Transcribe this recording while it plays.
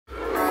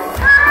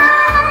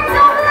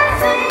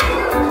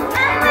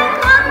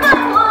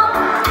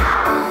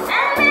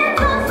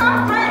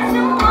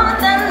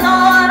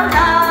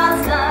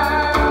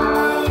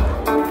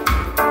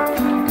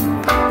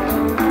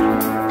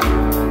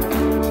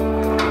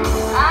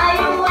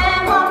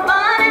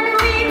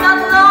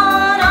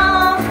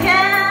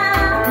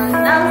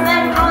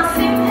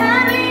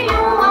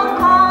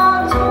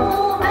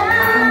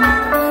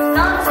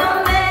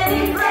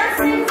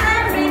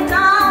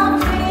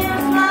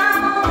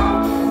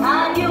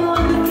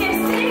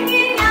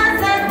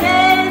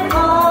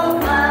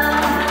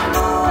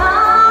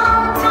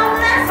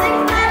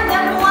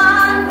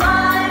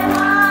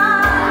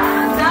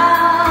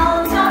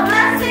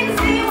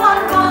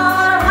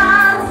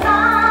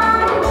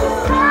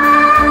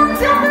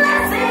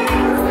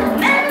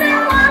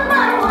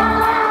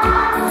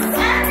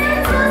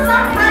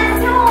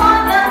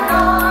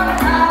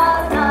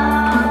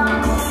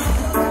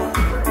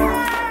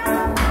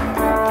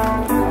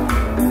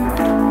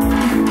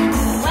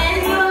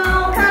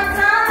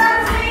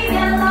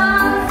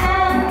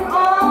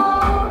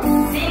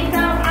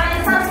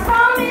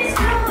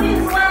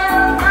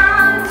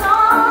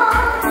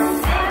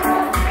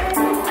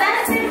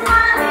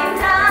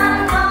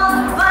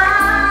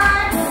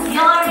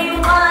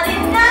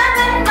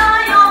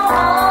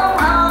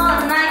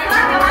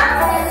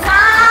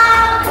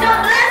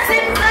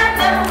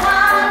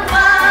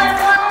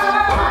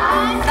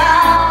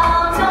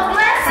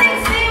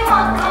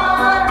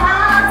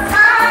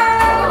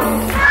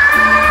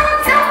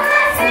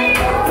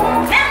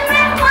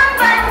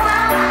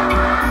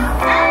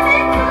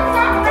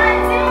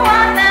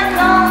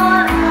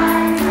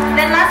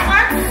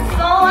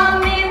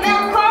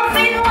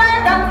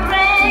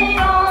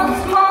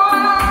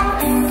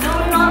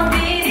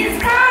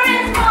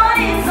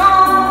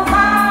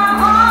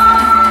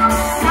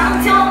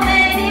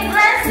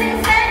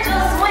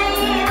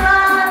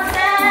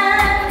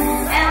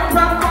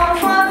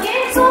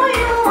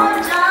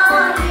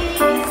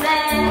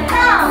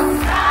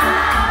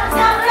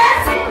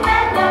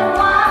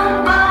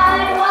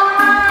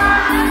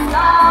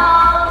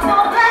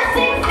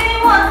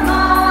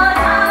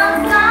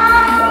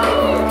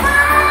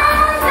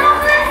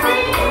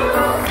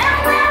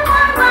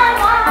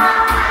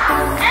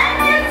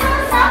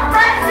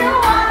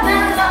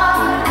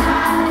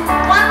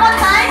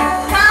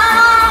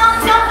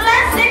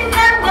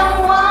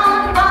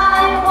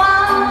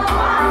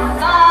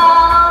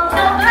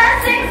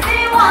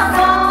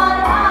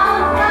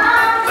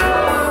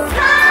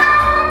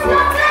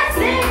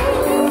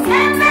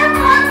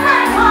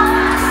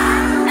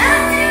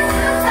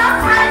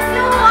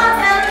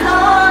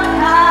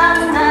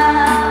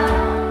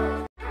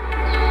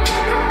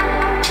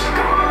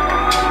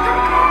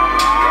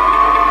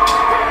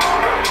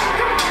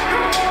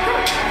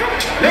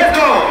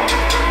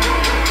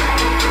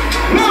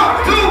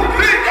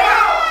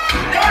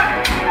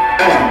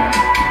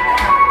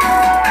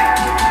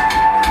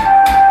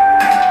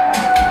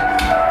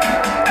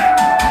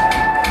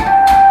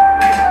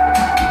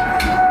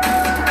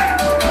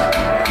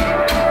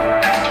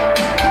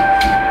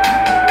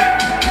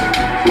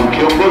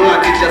wakiongozwa na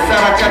Teacher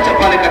Sara Chacha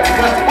pale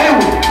katikati.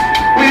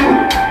 Wewe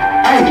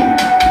ai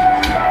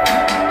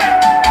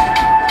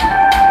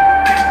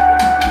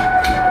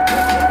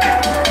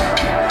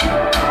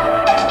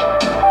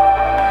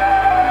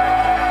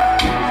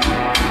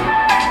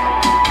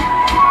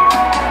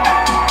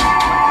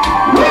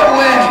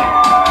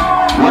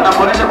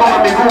wanaponesha kwamba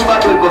miguu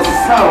bado iko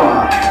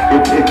sawa.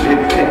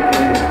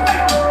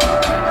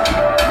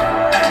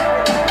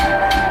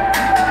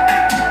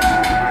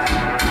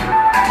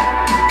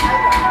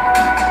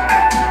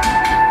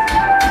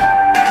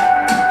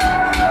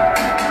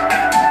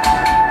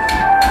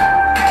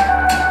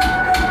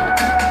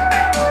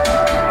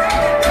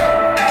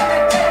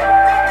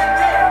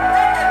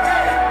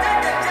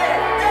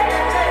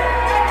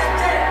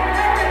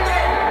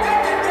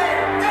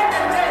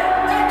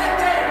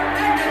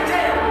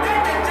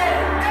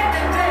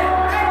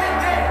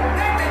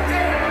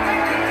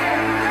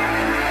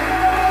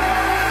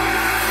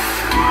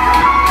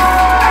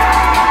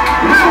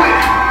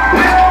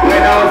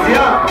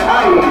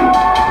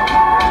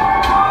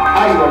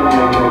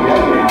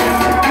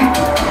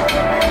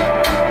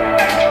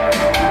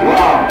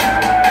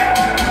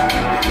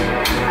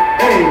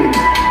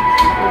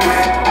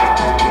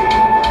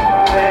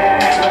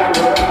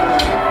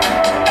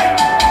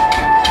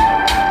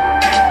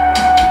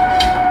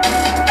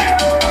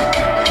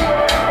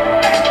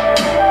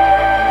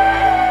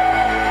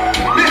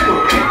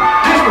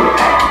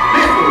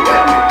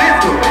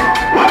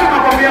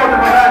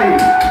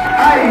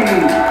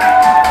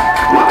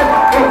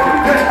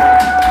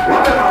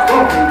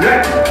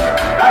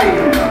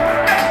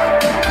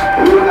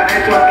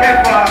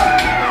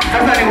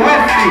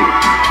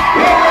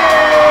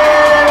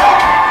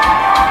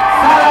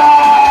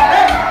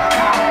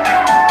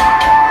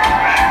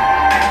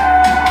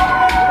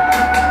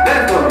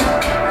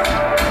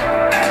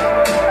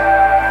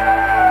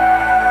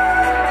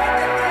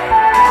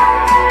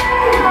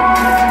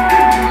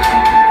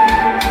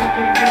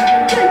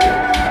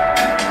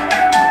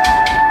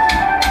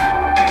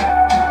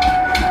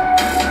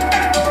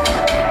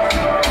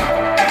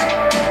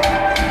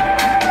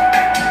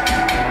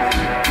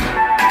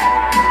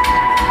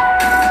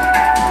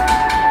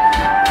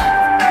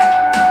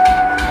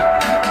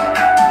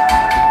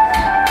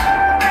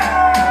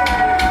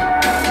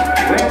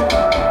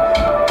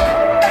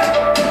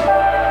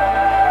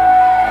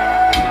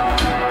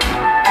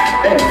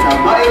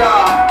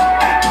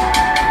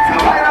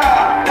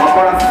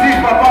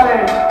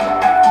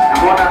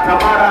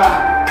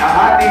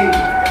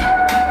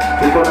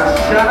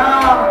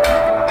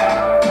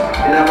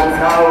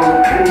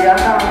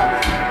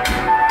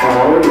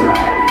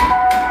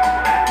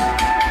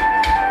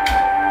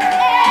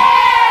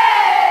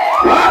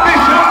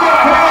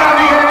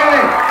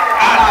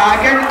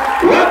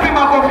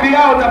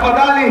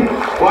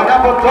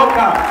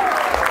 wanapotoka.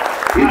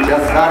 Teacher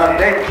Sara,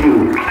 thank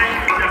you.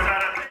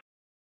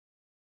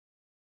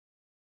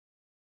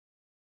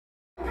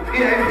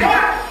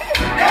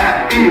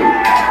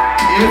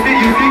 You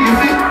see.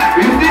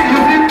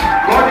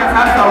 Ngoja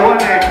sasa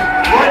uone.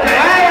 Ngoja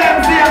wewe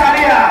MC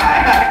angalia.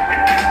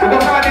 Uko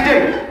kama DJ?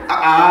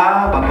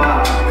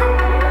 Baba.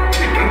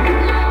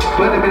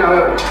 Twende bila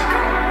wewe.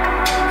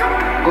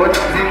 Ngoja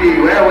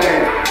mziki wewe.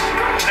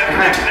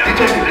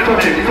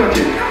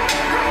 Jichoche.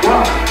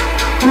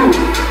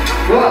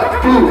 1,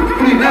 2,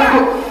 3, now go.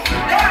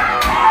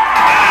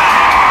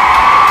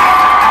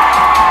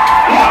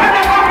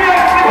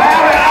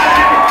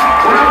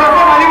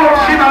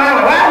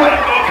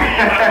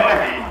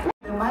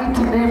 In the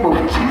mighty name of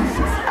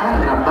Jesus,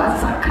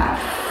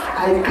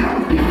 I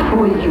come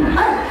before you.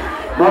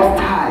 Most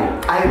High,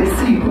 I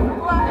receive.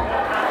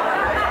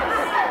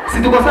 Si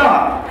tuko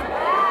sawa?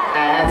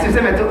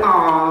 Siseme tu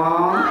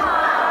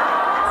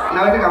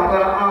na wewe kama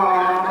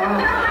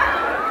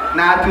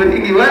na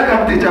tuingi.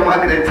 Welcome Teacher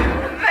Margaret.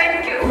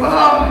 Thank you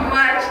so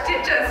much,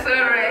 Teacher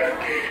Sara.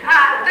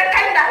 The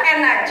kind of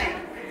energy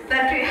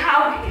that we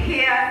have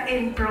here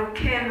in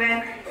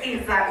Brookhaven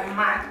is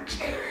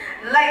unmatched.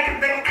 Like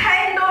the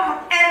kind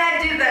of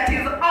energy that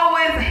is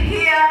always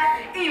here,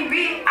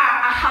 we are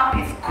a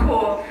happy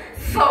school.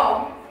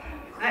 So,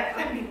 let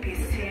me be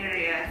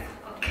serious.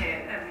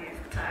 Okay, let me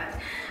start.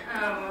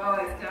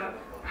 Always don't.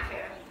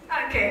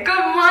 Okay,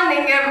 good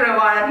morning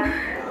everyone.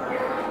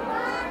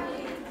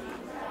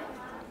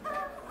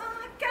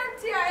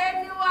 Can't hear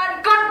anyone.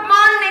 Good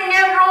morning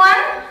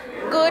everyone.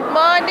 Good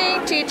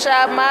morning,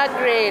 Teacher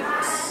Margaret.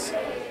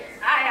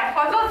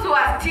 For those who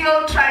are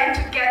still trying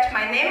to get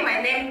my name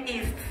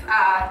is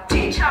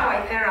Teacher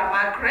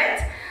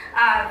Margaret,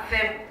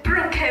 the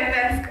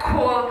Brookhaven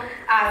School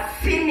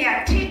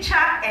senior teacher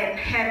and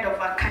head of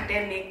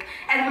academic.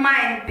 And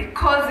mine,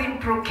 because in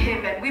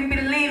Brookhaven we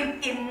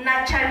believe in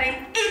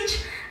nurturing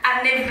each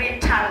and every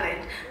talent.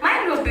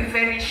 Mine will be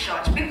very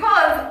short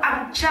because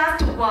I'm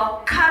just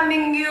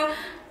welcoming you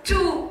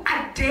to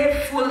a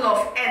day full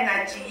of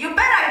energy. You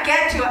better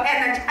get your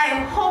energy.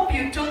 I hope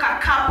you took a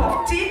cup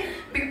of tea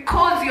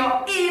because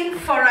you're in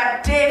for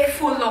a day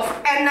full of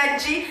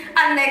energy,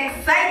 an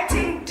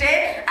exciting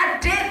day, a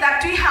day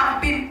that we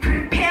have been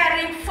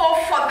preparing for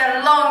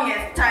the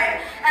longest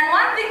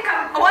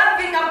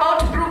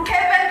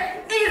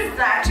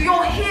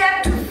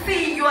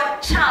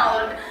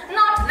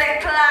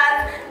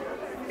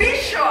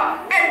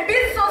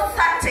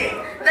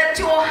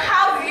to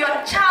have your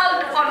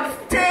child on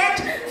stage.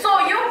 So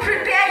you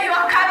prepare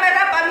your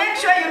camera, but make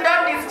sure you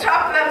don't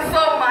disturb them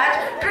so much.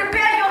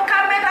 Prepare your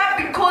camera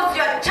because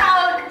your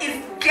child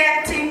is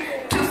getting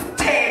to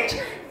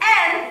stage.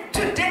 And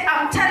today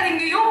I'm telling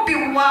you, you'll be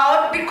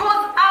wowed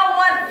because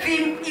our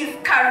theme is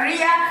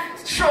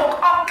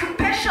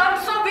career/occupation.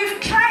 So we've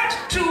tried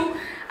to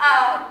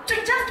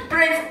just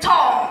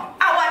brainstorm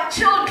our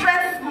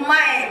children's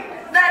mind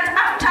that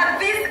after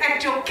this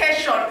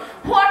education,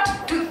 what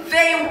do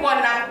they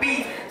want to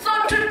be? So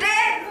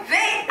today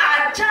they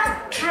are just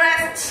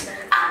dressed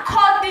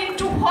according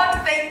to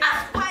what they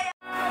aspire.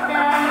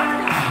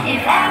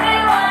 If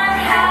everyone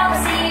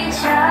helps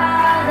each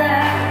other,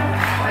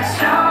 we're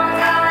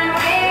stronger when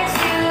we're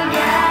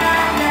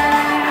together.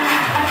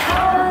 A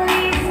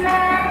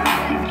policeman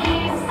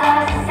keeps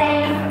us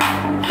safe,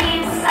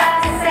 keeps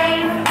us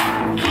safe,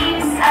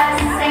 keeps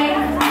us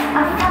safe. A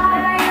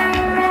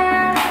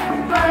fireman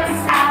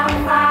puts out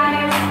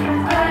fires,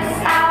 puts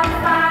out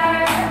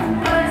fires,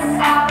 puts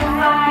out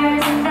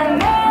fires. The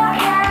mail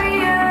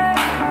carrier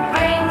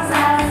brings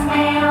us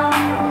mail,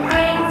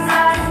 brings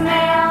us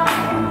mail,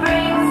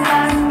 brings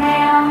us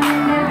mail.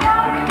 The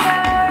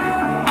doctor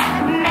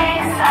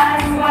makes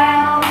us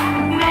well,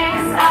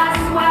 makes us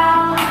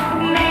well,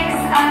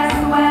 makes us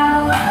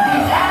well.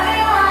 If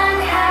everyone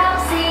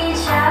helps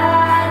each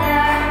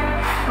other,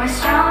 we're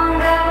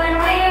stronger when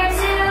we're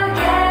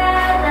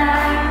together.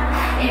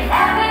 If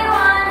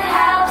everyone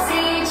helps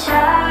each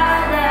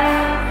other,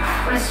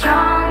 we're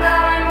stronger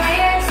when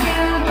we're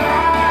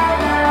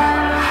together.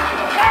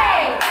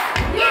 Hey,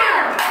 you,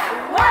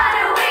 what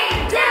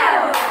do?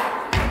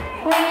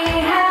 We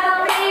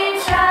help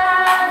each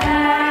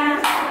other.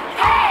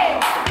 Hey,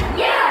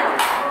 you,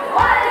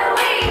 what do?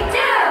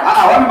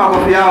 Wapi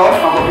makofi yao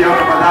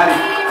tafadhali.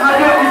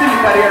 Unajua hizi ni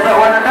karia za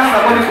wanadamu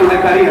ambao ni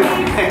kuzekaria.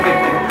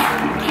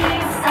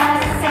 Keeps us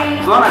safe.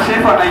 Tunaona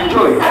chef ana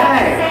enjoy.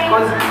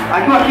 Because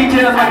akiwa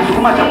kitchen lazima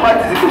kisukuma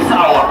chapati ziko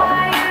sawa.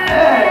 You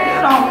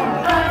know,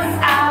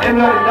 Puts out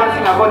everyone is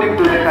dancing according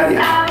to the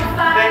career.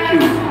 Thank you.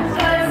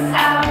 puts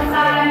out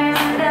fires.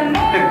 The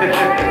mail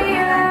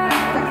carrier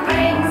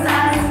brings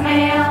us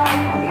mail,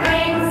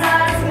 brings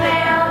us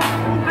mail,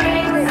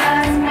 brings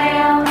us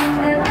mail.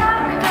 The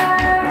doctor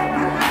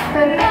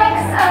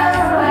makes us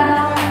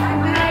well,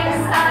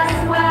 makes us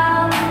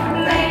well,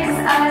 makes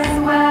us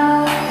well.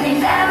 If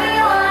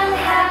everyone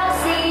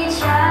helps each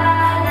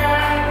other,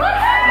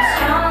 we're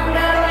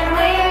stronger when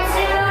we're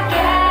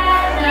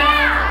together.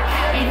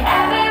 If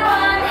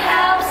everyone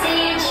helps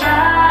each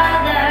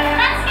other,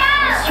 we're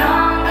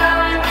stronger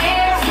when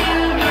we're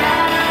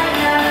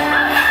together.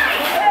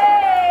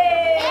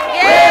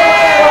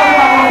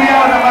 Makofi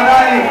yao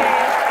tafadhali.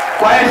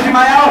 Kwa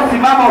heshima yao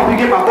simama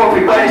upige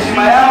makofi. Kwa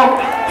heshima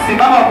yao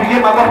simama upige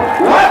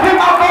makofi. Wapi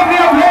makofi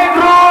ya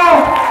Pedro?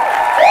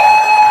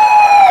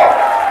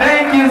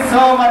 Thank you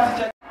so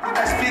much. I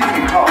speak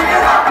in tongues.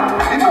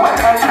 Even my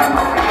tongue is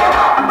not free.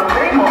 The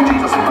name of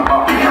Jesus in my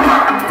mouth.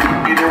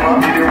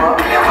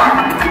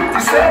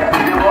 You said,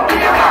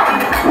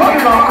 what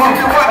is our God?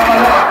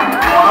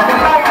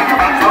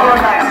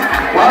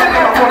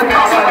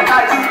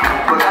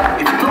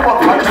 If you know what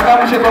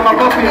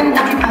makofi.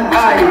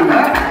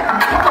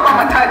 What about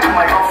my tithe and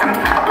my offering? I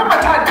put my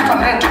tithe to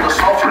an end to the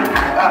suffering.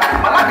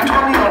 My life is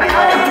running on the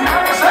end. I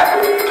said,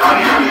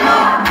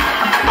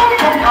 don't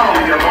talk down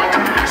with your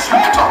anointing.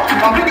 Small talk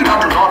can bring you down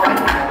to nothing.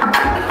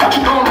 What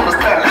you don't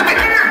understand, live it.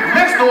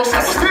 Makes no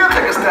sense, but still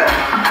take a stand.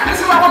 This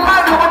is our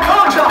life, our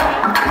culture.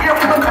 We have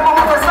to come up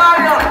with a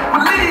Zion. We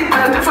live in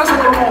a difference of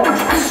the rules.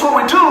 This is what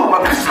we do,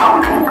 and this is how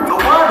we move. The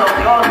word of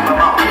God in my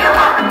mouth.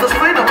 The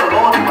spirit of the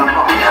Lord in my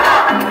mouth.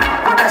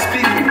 When I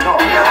speak in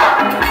tongues,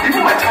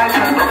 even my time is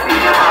not free.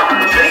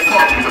 The name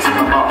of Jesus in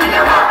my mouth.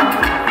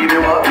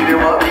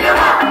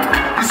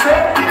 You say,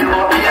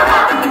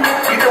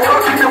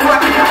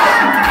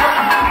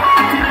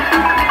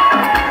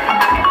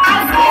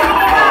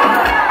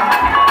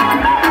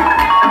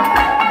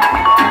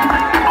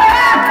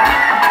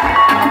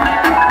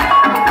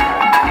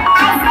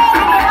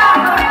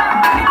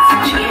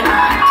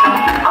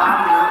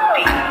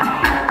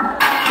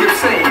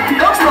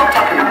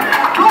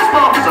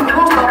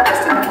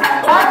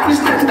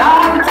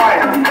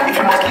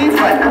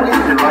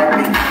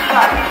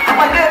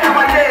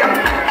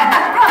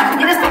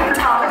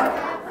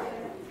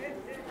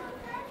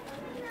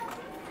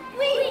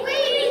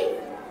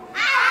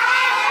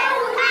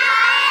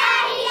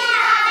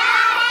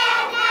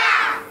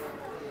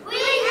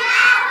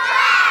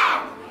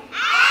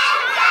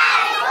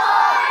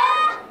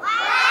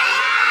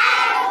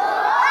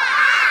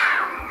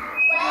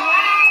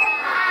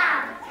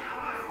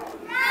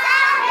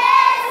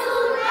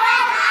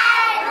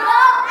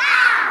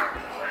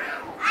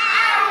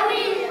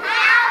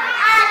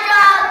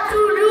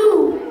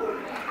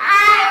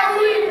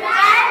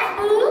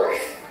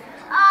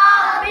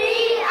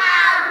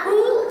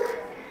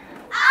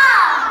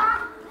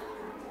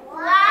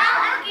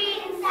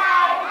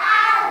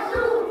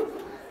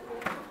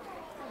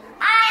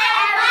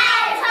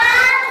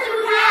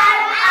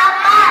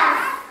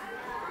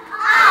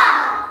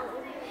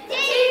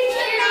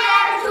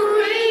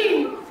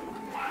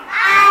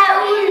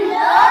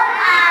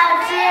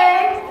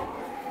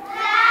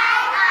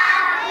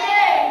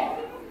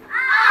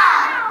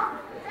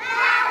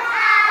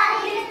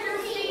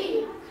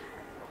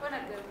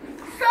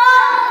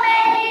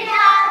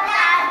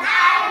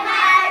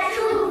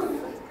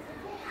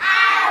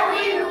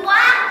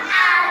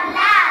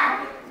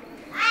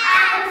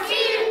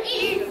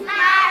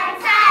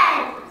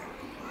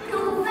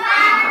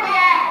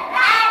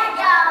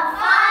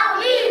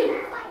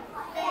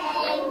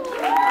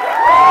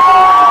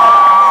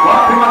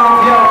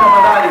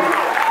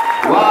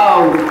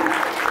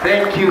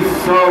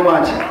 so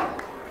much.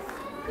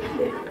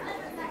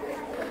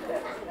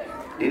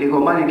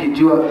 Nilikomani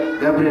kijua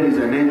Gabriel is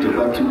an angel,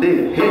 but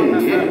today,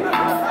 hey.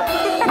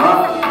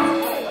 Wow.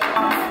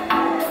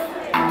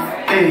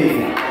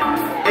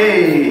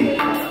 Hey.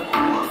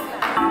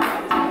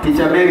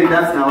 Teacher Mary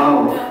dance na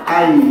wao.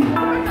 Ai.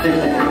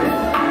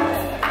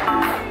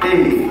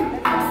 Hey.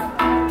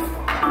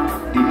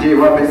 DJ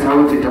wape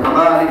sauti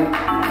tafadhali.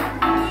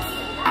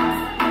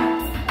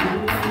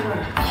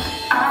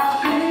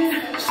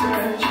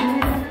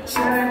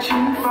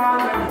 Searching far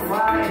and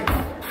wide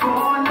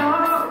for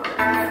love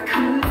that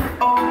could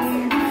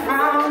only be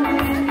found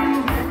in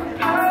you.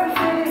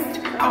 Perfect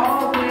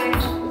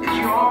always is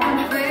your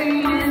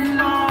unfading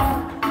love.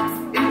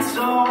 It's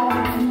all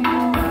in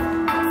you,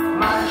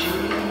 my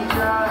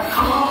Jesus.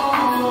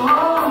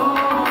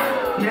 Oh,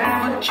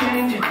 never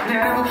changing,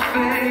 never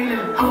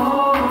fading.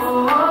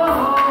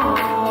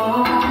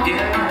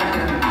 Yeah.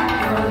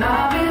 Your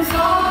love is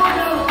all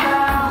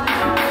around.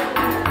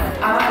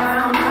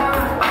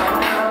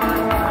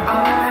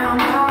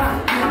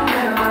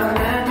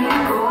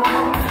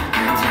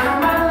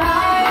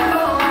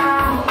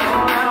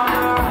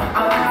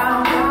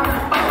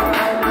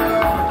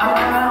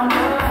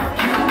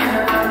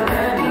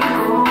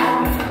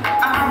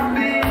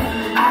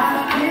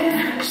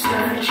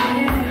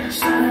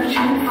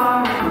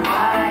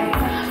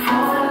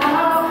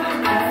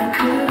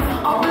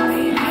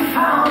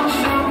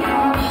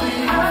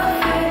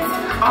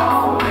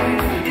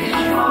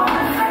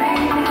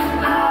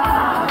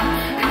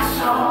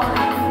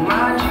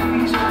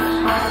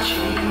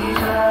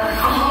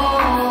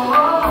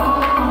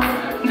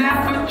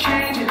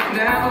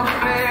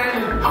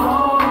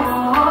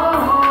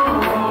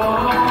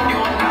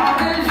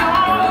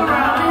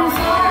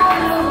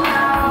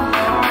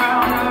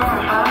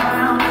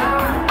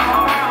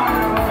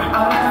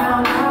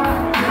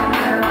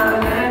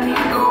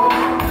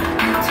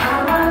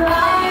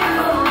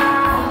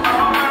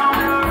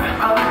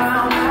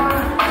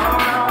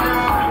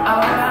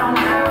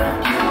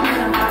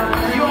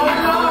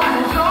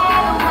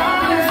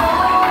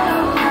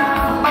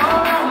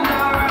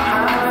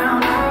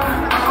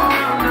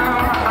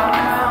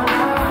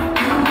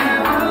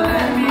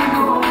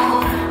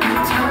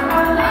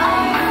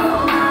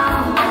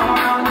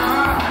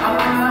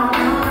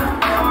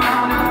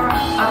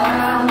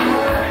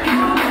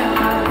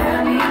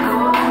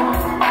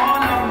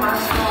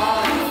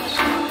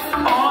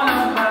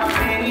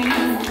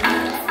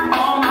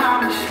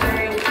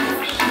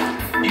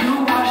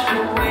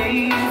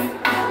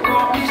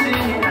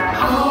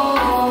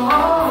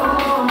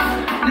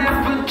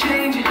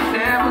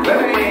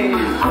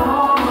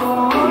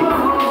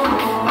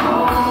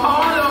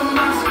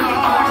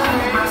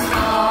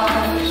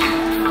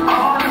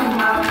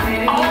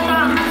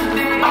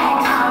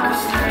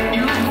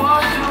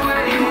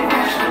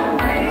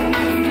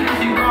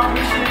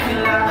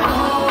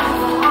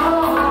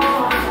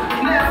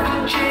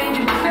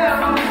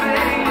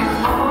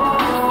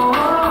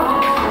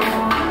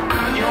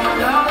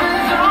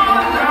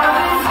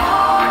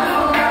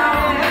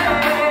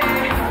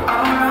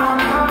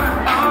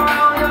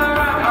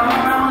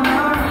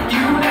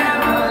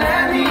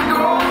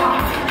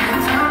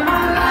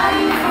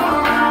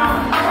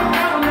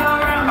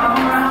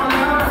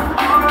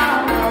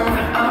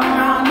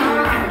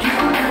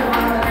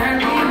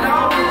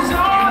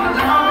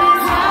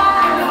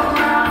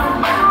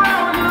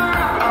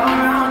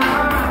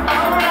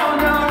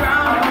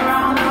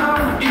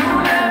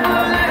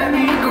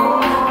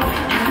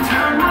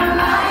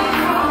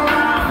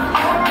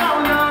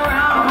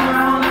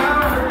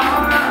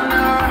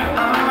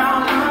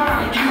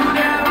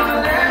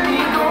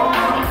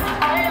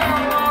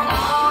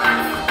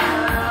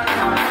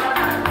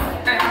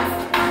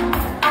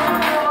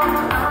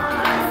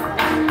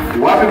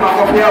 Wapi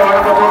makofi yao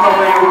wanapotoka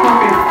kwenye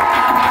ukumbi?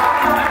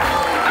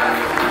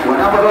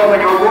 Wanapotoka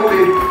kwenye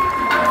ukumbi,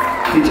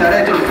 Teacher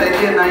Leto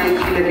tusaidie na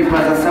ile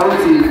kipaza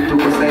sauti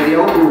tukusaidia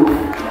huku.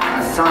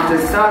 Asante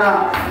sana.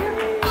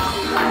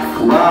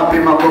 Wapi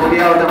makofi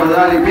yao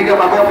tafadhali? Piga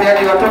makofi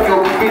hadi watoke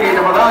ukumbini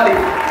tafadhali.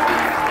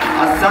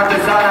 Asante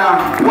sana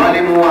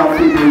walimu wa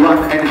PP1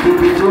 and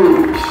PP2.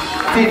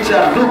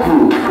 Teacher Duku,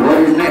 what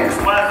is next?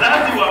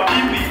 Wazazi wa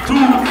PP2,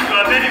 you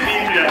are very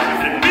mean to your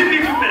children.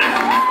 PP2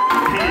 parents.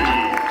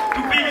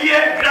 Tupigie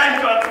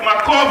graduates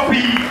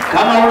makofi.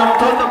 Kama una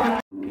mtoto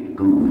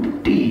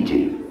good DJ.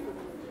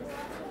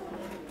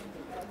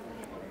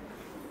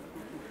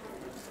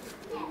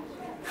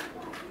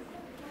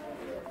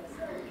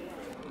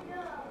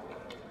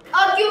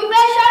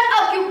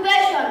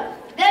 Occupation,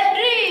 the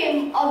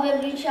dream of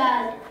every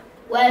child.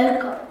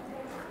 Welcome.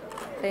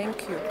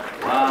 Thank you.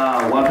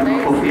 Wow, wapi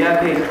makofi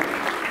yake?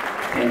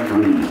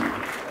 Henry.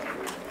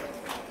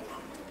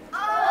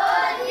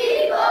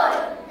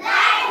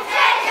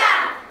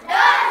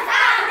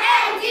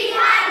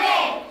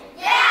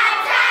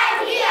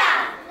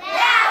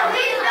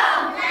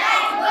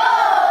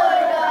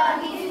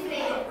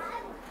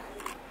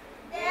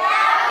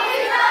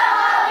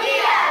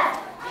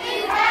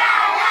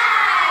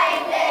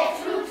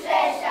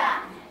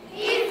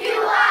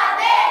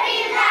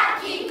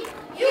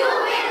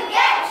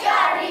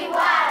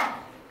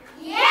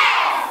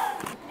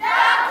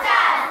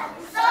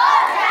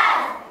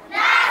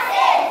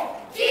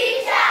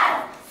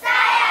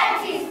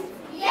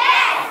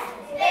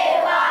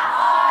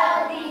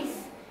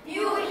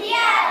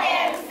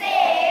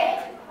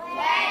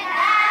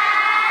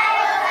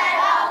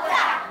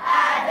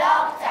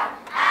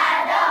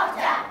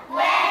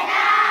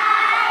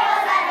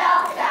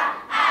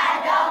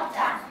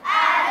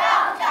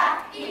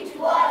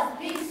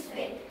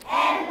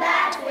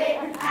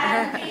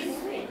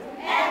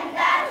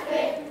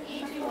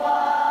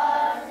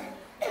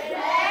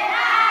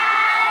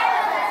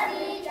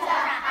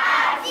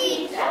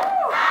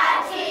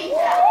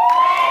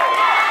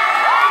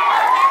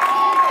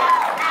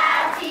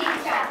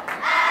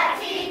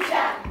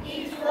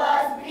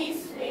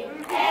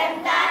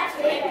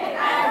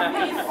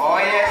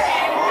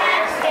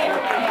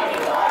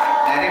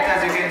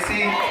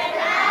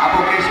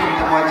 Hapo kesho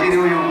mtamwajiri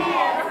huyu.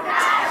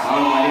 Au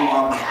mwalimu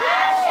hapa.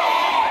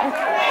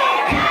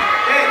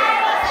 Hey,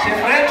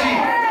 Chef Reggie.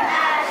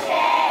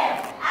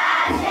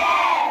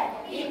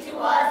 It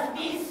was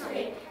this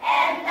way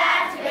and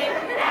that way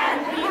and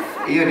this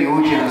way. Hiyo ni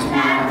uji na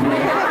spoon.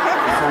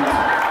 Asante.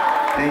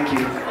 Thank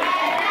you.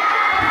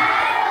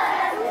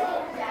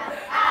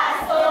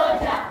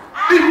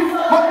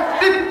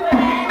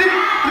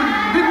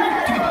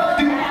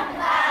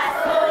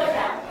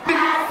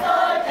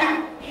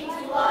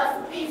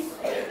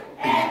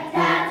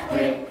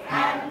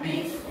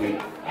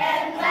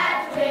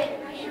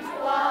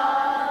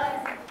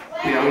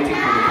 We are waiting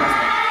for the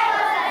pastor.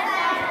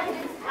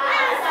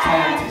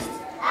 Scientist.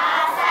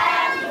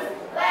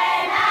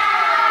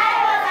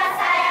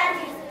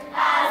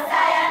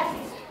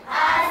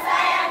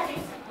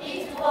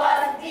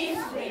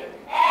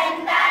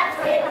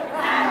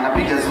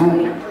 Anapiga zoom.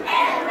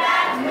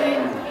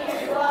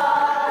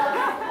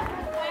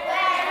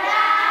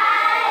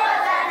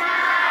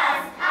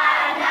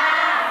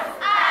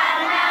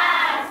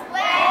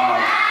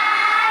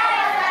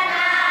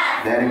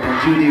 There in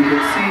Judy you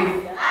can see.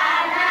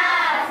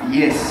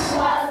 Yes.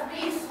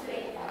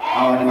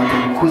 Hawa ni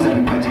watakuza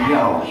vipaji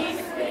vyao.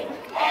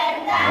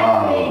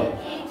 Wow.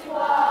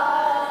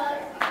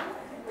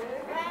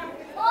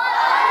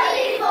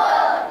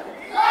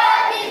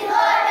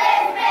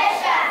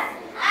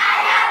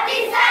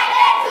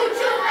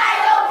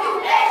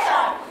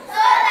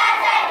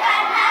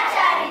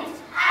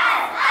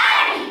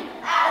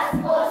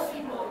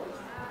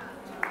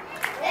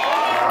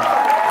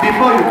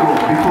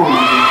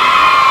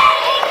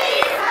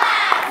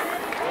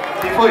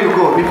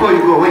 Before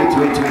you go, wait.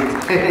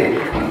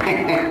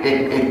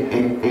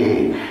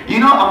 You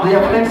know, I'm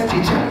their French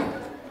teacher.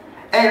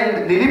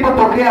 And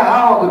nilipopokea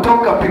hawa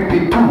kutoka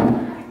PP2,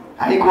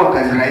 haikuwa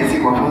kazi rahisi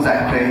kuwafunza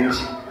French.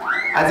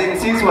 As in,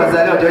 since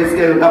wazaliwa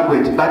hawajaisikia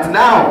language. But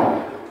now,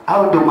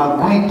 hao ndo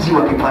magwiji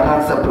wa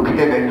Kifaransa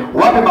Brookhaven.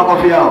 Wape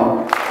makofi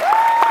yao.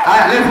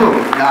 Aya, let's go.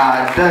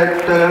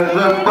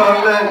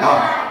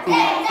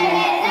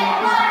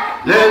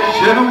 Les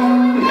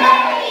genoux.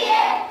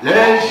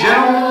 Les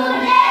genoux.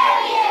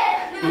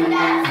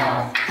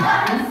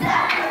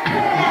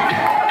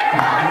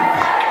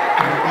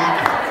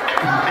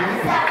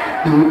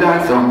 Nous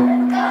dansons.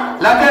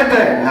 La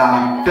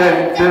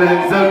tête, les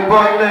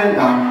épaules,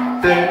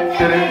 les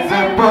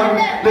épaules,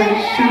 les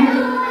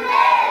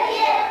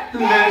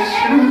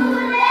genoux,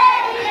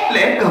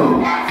 les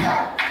go.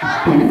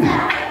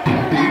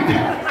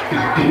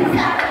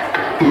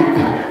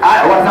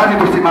 Wazazi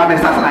tusimame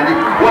sasa nani?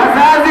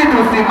 Wazazi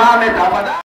tusimame tafadhali.